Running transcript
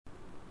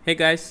Hey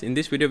guys, in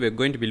this video we are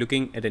going to be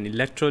looking at an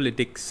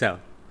electrolytic cell,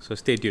 so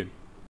stay tuned.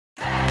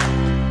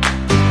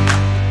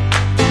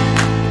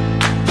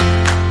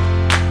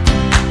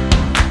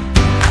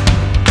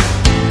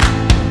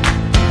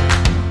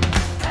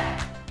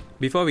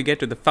 Before we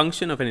get to the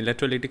function of an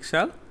electrolytic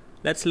cell,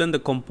 let's learn the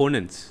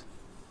components.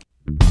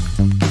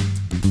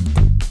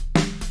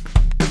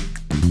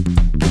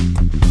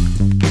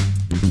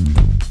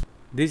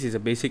 This is a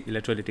basic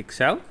electrolytic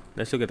cell.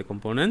 Let's look at the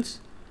components.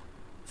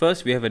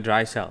 First, we have a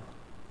dry cell.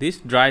 This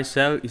dry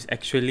cell is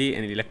actually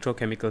an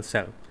electrochemical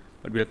cell,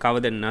 but we'll cover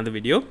that in another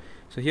video.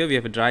 So here we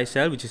have a dry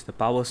cell, which is the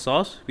power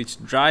source,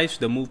 which drives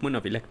the movement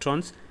of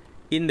electrons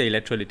in the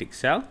electrolytic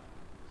cell.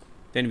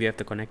 Then we have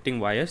the connecting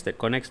wires that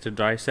connects the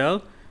dry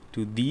cell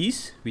to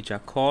these, which are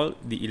called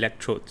the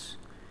electrodes.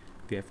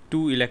 We have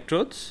two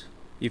electrodes.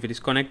 If it is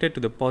connected to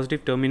the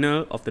positive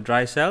terminal of the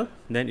dry cell,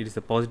 then it is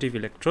the positive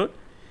electrode.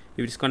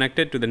 If it is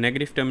connected to the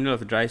negative terminal of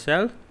the dry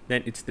cell,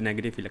 then it's the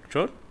negative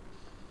electrode.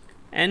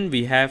 And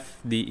we have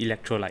the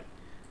electrolyte.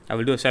 I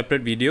will do a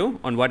separate video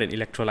on what an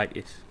electrolyte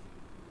is.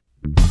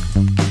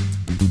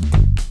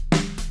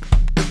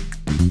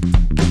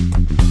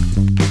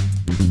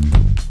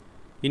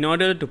 In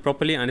order to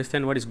properly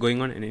understand what is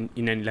going on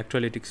in an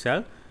electrolytic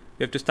cell,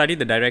 we have to study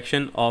the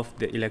direction of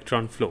the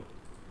electron flow.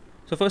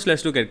 So first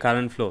let's look at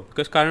current flow,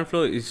 because current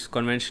flow is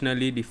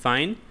conventionally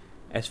defined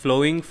as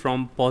flowing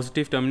from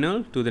positive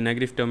terminal to the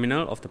negative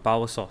terminal of the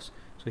power source.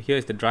 So here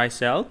is the dry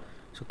cell.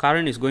 So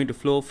current is going to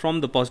flow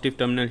from the positive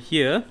terminal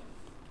here,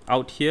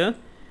 out here,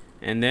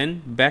 and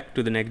then back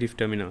to the negative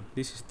terminal.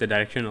 This is the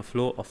direction of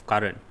flow of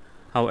current.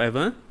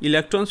 However,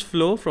 electrons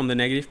flow from the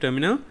negative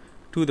terminal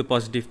to the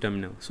positive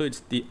terminal. So it's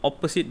the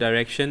opposite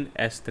direction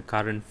as the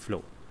current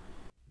flow.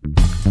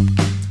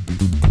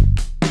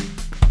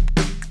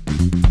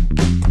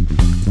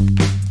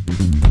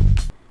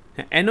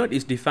 Now, anode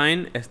is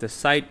defined as the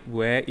site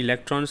where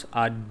electrons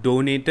are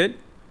donated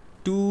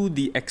to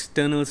the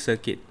external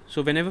circuit.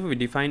 So whenever we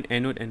define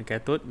anode and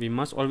cathode, we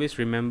must always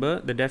remember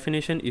the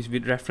definition is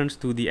with reference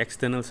to the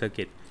external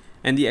circuit.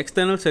 And the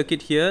external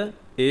circuit here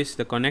is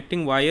the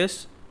connecting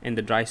wires and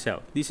the dry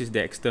cell. This is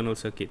the external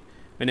circuit.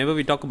 Whenever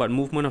we talk about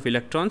movement of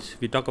electrons,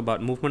 we talk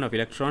about movement of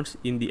electrons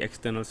in the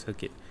external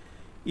circuit.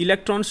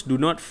 Electrons do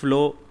not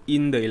flow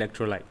in the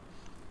electrolyte.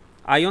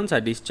 Ions are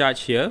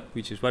discharged here,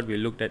 which is what we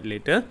looked at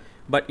later,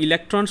 but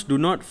electrons do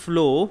not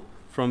flow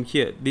from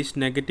here, this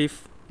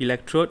negative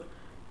electrode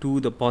to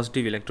the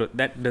positive electrode.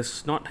 That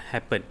does not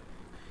happen.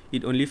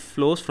 It only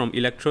flows from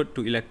electrode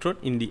to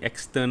electrode in the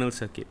external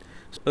circuit.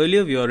 So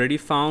earlier we already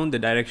found the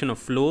direction of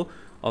flow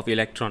of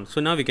electrons. So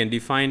now we can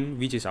define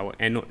which is our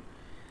anode.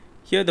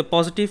 Here the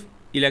positive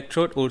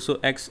electrode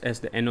also acts as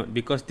the anode,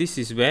 because this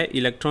is where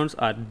electrons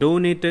are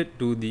donated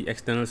to the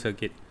external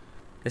circuit.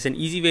 There's an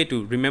easy way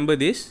to remember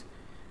this.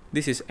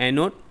 This is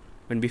anode.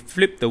 When we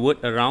flip the word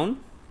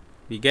around,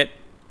 we get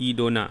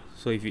e-dona.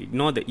 So if we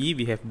ignore the e,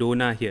 we have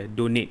dona here,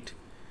 donate.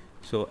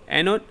 So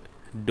anode,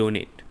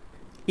 donate.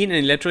 In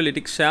an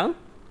electrolytic cell,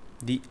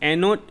 the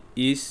anode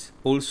is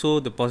also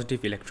the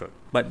positive electrode,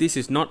 but this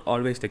is not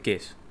always the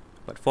case.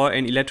 But for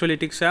an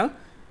electrolytic cell,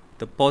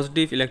 the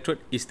positive electrode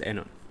is the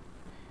anode,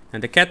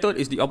 and the cathode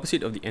is the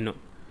opposite of the anode.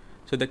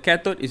 So the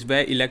cathode is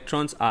where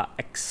electrons are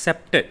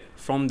accepted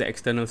from the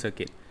external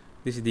circuit.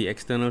 This is the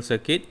external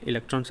circuit.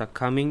 Electrons are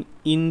coming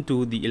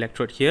into the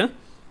electrode here.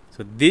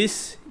 So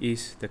this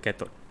is the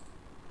cathode.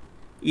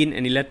 In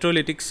an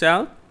electrolytic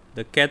cell,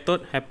 the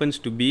cathode happens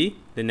to be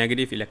the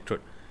negative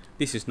electrode.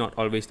 This is not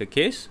always the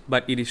case,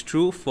 but it is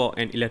true for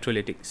an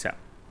electrolytic cell.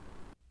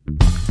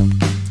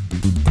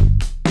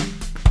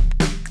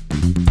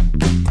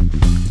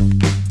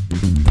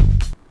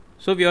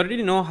 So we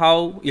already know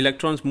how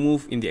electrons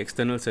move in the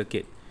external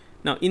circuit.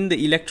 Now in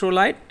the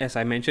electrolyte, as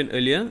I mentioned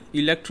earlier,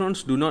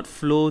 electrons do not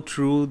flow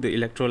through the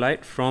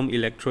electrolyte from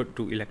electrode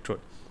to electrode.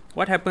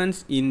 What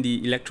happens in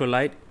the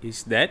electrolyte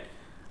is that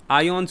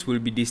ions will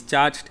be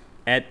discharged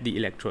at the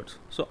electrodes.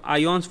 So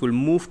ions will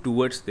move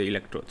towards the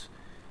electrodes.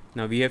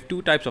 Now we have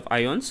two types of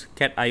ions,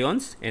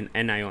 cations and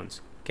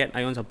anions.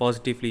 Cations are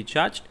positively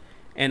charged,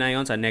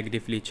 anions are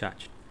negatively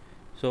charged.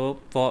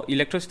 So for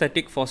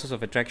electrostatic forces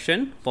of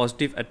attraction,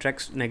 positive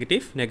attracts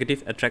negative,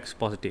 negative attracts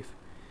positive.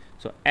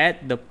 So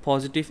at the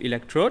positive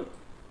electrode,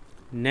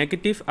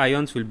 negative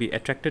ions will be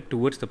attracted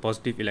towards the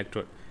positive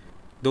electrode.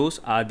 Those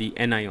are the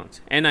anions.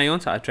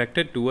 Anions are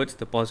attracted towards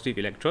the positive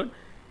electrode,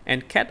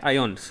 and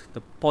cations,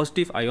 the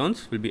positive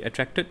ions, will be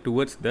attracted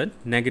towards the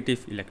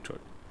negative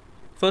electrode.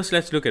 First,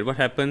 let's look at what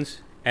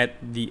happens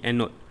at the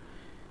anode.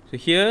 So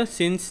here,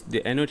 since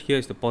the anode here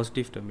is the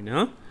positive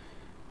terminal,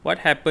 what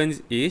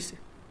happens is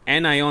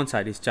anions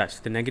are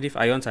discharged. The negative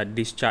ions are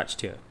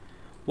discharged here.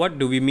 What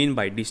do we mean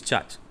by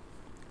discharge?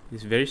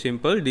 It's very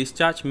simple.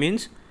 Discharge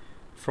means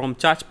from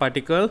charged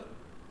particle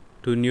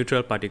to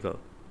neutral particle.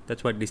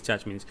 That's what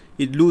discharge means.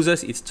 It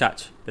loses its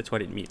charge. That's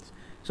what it means.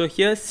 So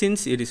here,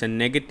 since it is a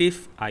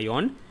negative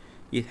ion,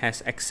 it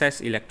has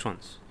excess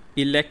electrons.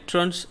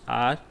 Electrons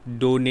are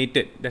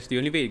donated. That's the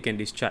only way it can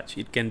discharge.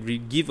 It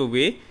can give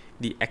away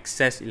the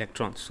excess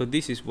electrons. So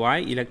this is why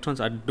electrons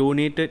are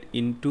donated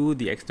into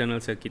the external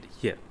circuit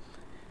here.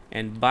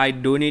 And by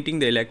donating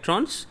the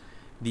electrons,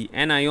 the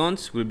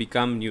anions will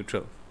become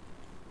neutral.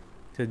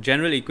 The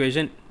general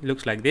equation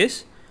looks like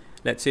this.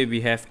 Let's say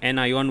we have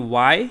anion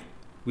Y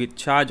with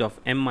charge of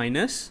M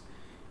minus.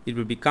 It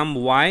will become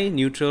Y,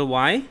 neutral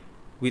Y,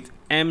 with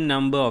M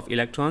number of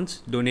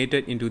electrons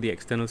donated into the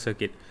external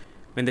circuit.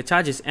 When the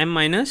charge is M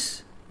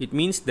minus, it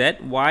means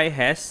that Y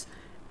has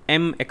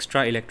M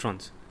extra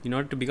electrons. In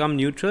order to become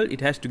neutral,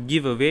 it has to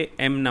give away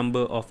M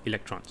number of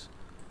electrons.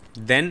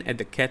 Then at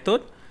the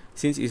cathode,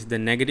 since it's the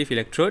negative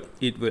electrode,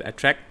 it will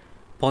attract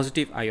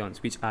positive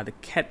ions, which are the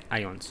cat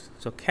ions.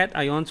 So cat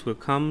ions will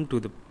come to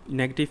the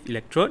negative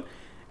electrode,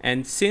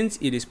 and since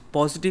it is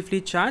positively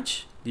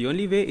charged, the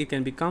only way it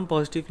can become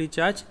positively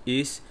charged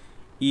is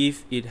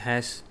if it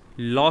has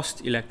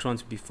lost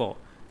electrons before.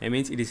 That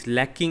means it is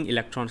lacking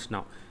electrons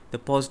now. The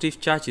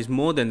positive charge is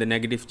more than the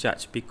negative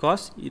charge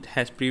because it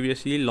has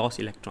previously lost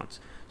electrons.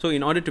 So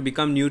in order to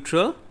become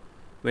neutral,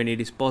 when it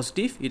is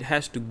positive, it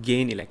has to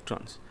gain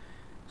electrons.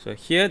 So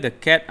here the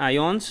cat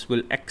ions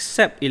will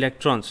accept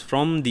electrons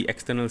from the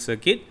external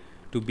circuit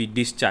to be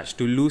discharged,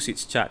 to lose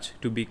its charge,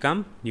 to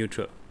become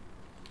neutral.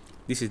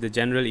 This is the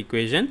general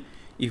equation.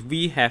 If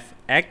we have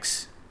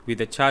X with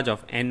a charge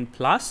of N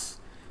plus,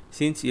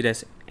 since it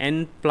has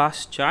N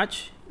plus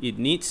charge, it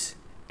needs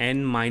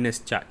N minus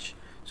charge.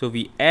 So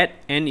we add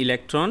N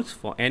electrons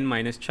for N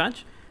minus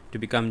charge to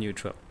become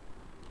neutral.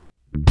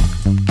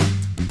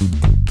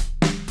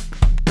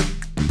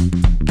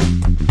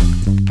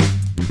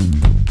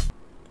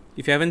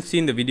 If you haven't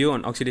seen the video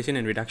on oxidation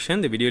and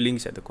reduction, the video link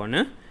is at the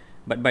corner.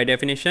 But by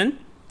definition,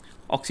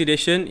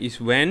 oxidation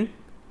is when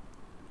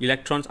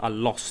electrons are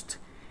lost,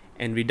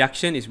 and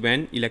reduction is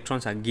when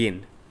electrons are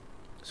gained.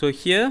 So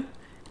here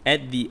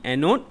at the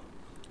anode,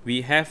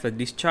 we have a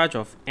discharge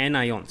of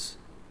anions.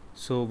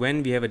 So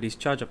when we have a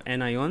discharge of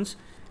anions,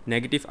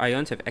 negative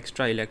ions have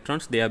extra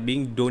electrons. They are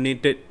being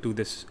donated to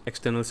this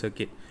external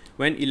circuit.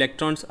 When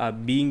electrons are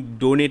being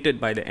donated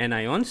by the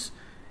anions,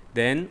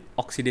 then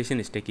oxidation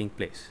is taking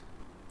place.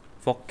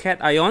 For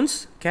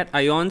cations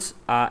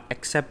are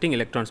accepting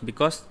electrons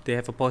because they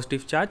have a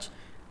positive charge.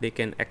 They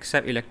can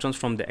accept electrons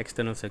from the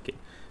external circuit.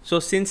 So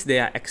since they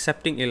are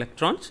accepting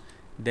electrons,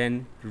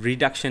 then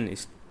reduction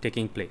is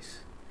taking place.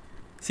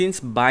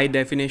 Since by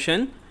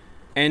definition,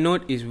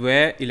 anode is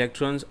where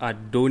electrons are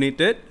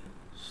donated,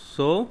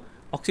 so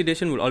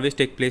oxidation will always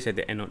take place at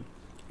the anode.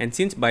 And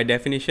since by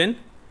definition,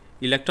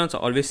 electrons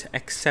are always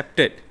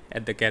accepted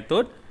at the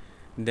cathode,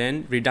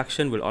 then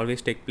reduction will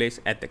always take place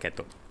at the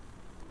cathode.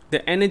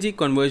 The energy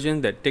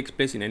conversion that takes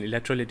place in an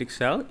electrolytic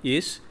cell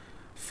is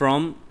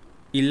from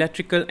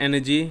electrical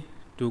energy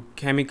to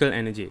chemical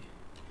energy.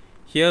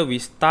 Here we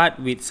start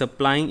with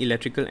supplying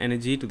electrical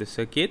energy to the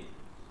circuit,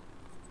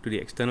 to the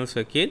external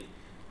circuit,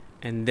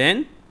 and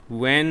then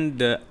when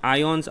the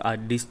ions are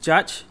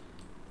discharged,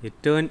 they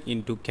turn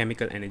into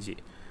chemical energy.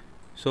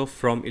 So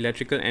from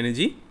electrical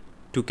energy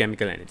to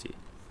chemical energy.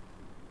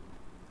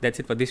 That's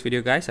it for this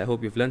video, guys. I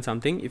hope you've learned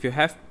something. If you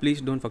have,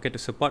 please don't forget to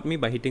support me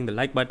by hitting the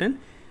like button.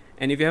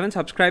 And if you haven't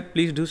subscribed,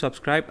 please do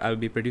subscribe. I'll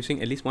be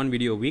producing at least one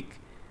video a week.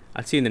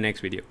 I'll see you in the next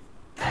video.